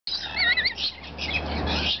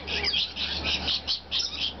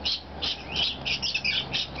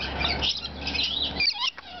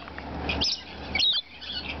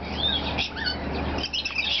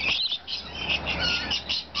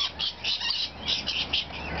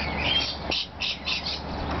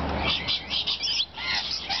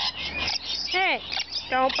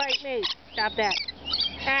Stop that.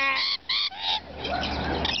 Ah.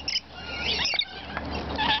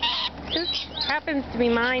 This happens to be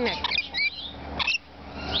mine.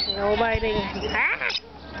 No biting. Ah.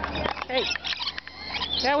 Hey,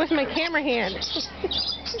 that was my camera hand.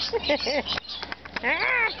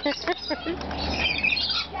 Ah.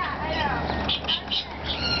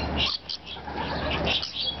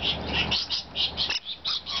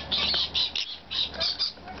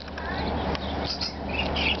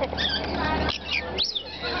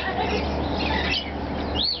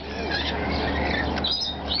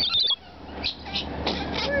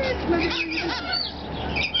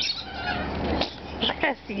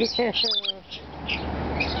 Bless you.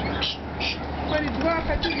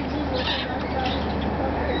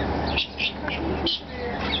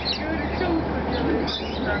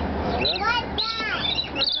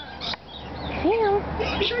 Damn,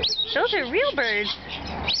 those are real birds.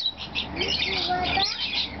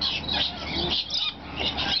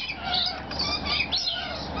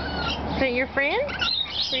 Is that your friend?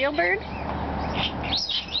 Real bird?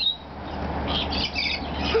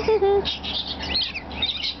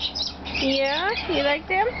 Yeah, you like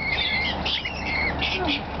them?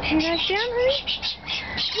 You like them, honey?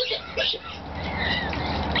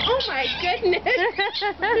 Oh my goodness!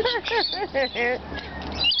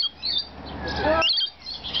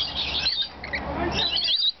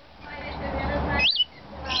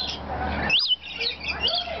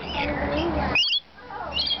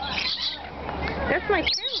 That's my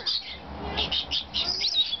camera.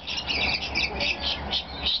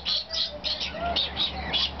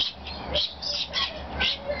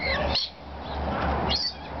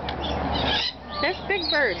 That's Big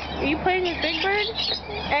Bird. Are you playing with Big Bird?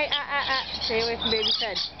 Hey, stay away from baby's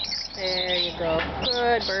head. There you go.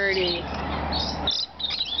 Good birdie.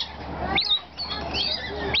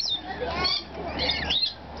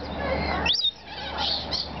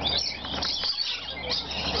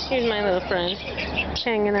 Here's my little friend.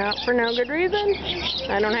 Hanging out for no good reason.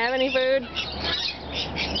 I don't have any food.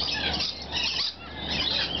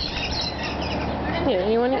 Here,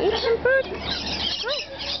 you want to eat some food?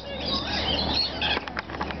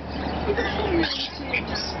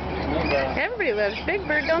 Everybody loves Big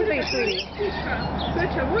Bird, don't they, sweetie?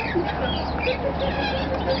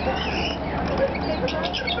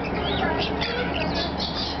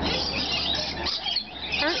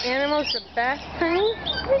 Aren't animals the best, honey?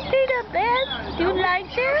 Aren't they the best? Do you like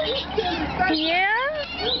them? Yeah?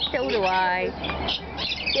 So do I.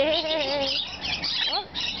 Yeah.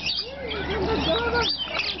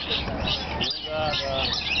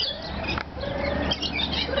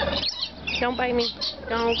 Don't bite me.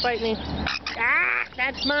 Don't bite me. Ah,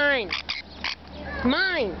 that's mine.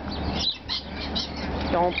 Mine.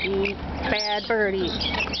 Don't be bad birdie.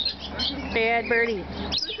 Bad birdie.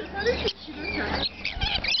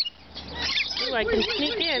 Ooh, I can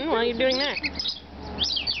sneak in while you're doing that.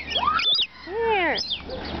 Here.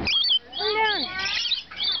 Come down.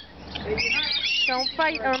 Don't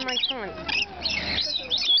bite on my son.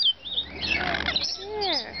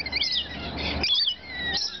 Here.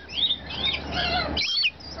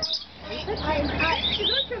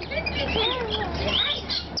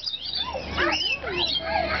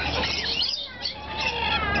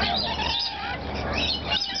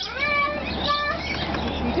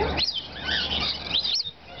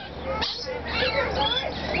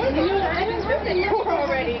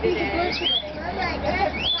 Already today.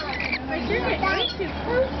 But you're getting way too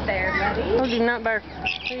close there, buddy. Oh, do not bark.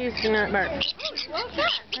 Please do not bark. Are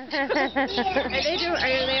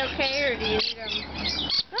they okay, or do you need them?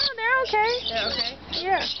 Oh, they're okay. They're okay?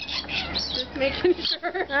 Yeah. Just making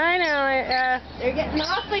sure. I know. They're getting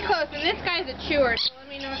awfully close, and this guy's a chewer, so let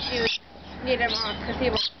me know if you need him off, because he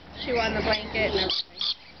will chew on the blanket and everything.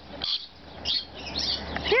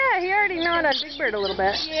 Yeah, he already gnawed on Big Bird a little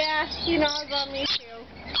bit. Yeah, he gnaws on me too.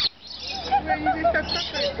 It's a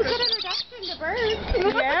good introduction to birds.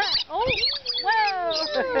 Yeah. Oh, whoa.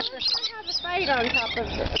 I have a fight on top of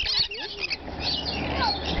the baby.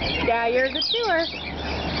 Yeah, you're the chewer.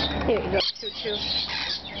 Here you go. Choo-choo.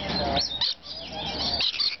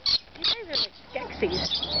 You guys are like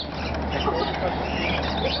Skeksis.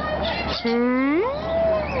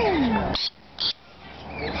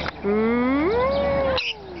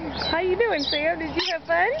 How you doing, Sam? Did you have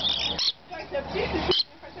fun?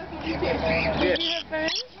 Did you have fun?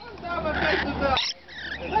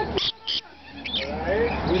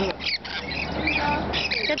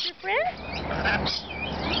 Is that your friend?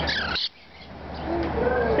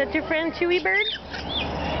 Is that your friend, Chewy Bird?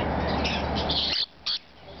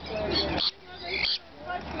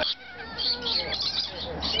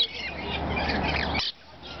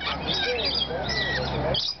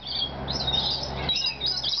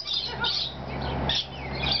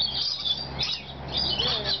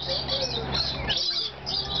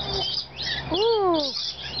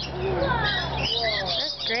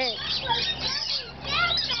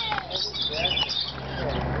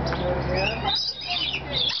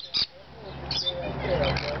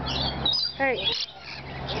 Hey.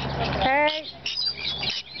 Hey.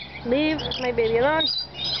 Leave my baby alone.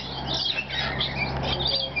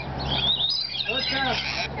 What's up?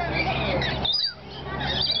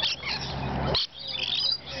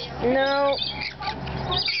 No.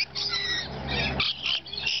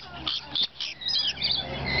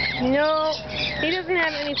 No. He doesn't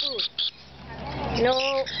have any food.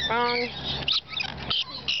 No. Wrong.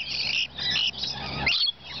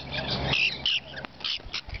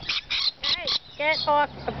 Hey, get off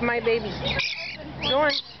of my baby. Go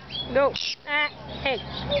on. Go. Ah, hey.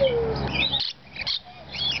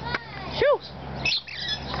 Shoo.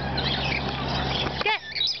 Get.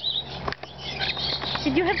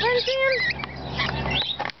 Did you have fun, Sam?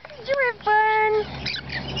 Did you have fun?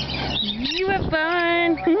 Did you have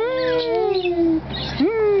fun?